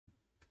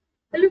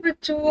Hello,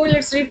 bachcho.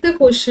 Let's read the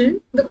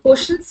question. The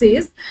question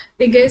says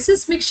a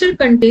gaseous mixture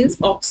contains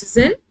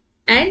oxygen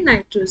and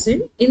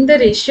nitrogen in the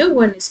ratio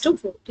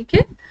 1:4. ठीक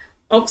है,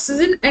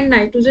 oxygen and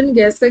nitrogen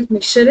gas का एक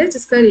mixture है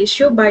जिसका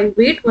ratio by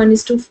weight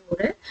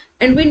 1:4 है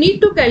and we need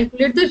to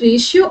calculate the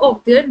ratio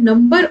of their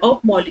number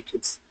of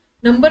molecules.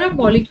 Number of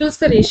molecules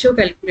का ratio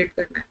calculate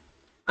करना है.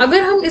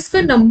 अगर हम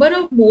इसका नंबर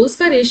ऑफ मोल्स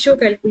का रेशियो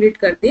कैलकुलेट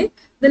कर दें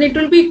then it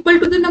will be equal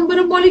to the number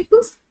of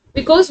molecules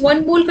because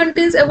one mole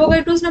contains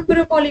Avogadro's number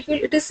of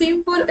molecule. It is same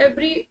for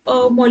every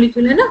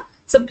molecule, है ना,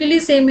 सबके लिए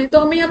सेम है. तो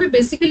हमें यहाँ पे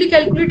बेसिकली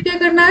कैलकुलेट क्या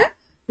करना है,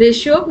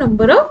 ratio of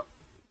number of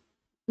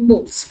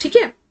moles. ठीक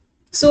है,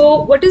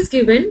 so what is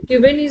given,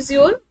 given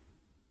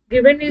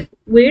is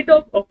weight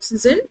of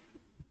oxygen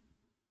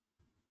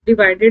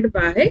divided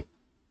by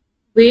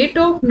weight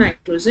of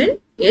nitrogen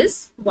is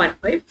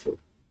 1/4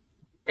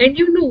 and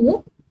you know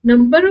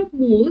number of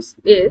moles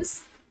is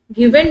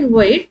given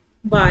weight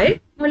by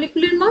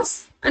molecular mass,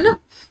 है ना.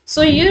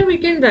 So here we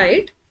can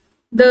write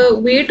the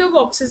weight of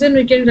oxygen,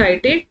 we can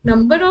write it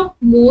number of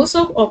moles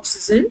of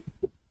oxygen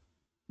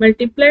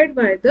multiplied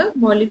by the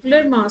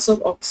molecular mass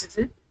of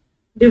oxygen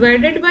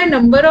divided by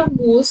number of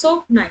moles of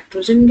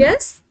nitrogen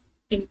gas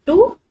into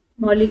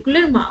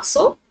molecular mass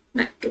of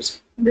nitrogen.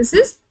 This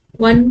is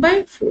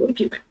 1/4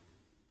 given.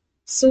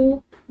 So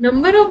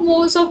number of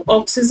moles of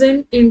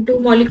oxygen into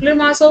molecular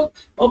mass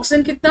of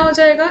oxygen कितना हो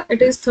जाएगा,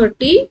 it is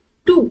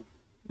 32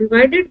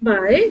 divided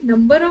by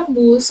number of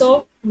moles of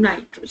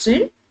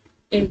nitrogen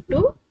into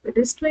it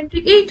is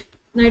 28.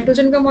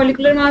 Nitrogen का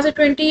molecular mass है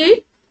 28.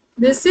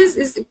 This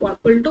is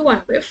equal to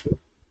 1/4.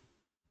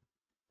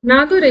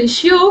 Now the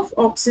ratio of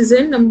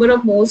oxygen, number of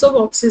moles of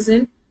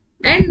oxygen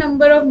and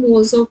number of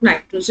moles of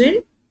nitrogen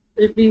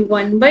will be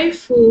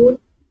 1/4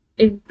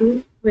 into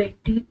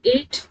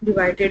 28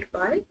 divided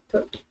by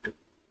 32.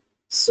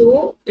 So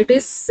it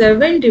is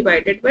 7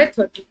 divided by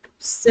 32.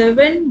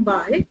 7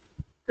 by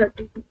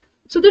 32.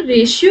 So the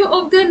ratio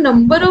of the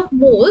number of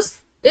moles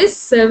is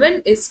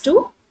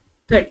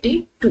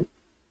 7:32.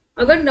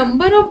 अगर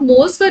number of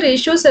moles का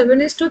ratio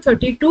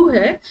 7:32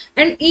 है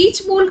and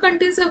each mole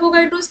contains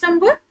Avogadro's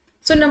number,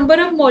 so number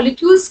of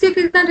molecules के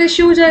कितना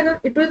ratio हो जाएगा,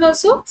 it will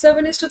also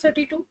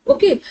 7:32.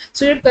 Okay, so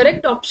your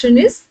correct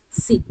option is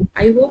C.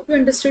 I hope you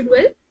understood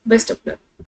well. Best of luck.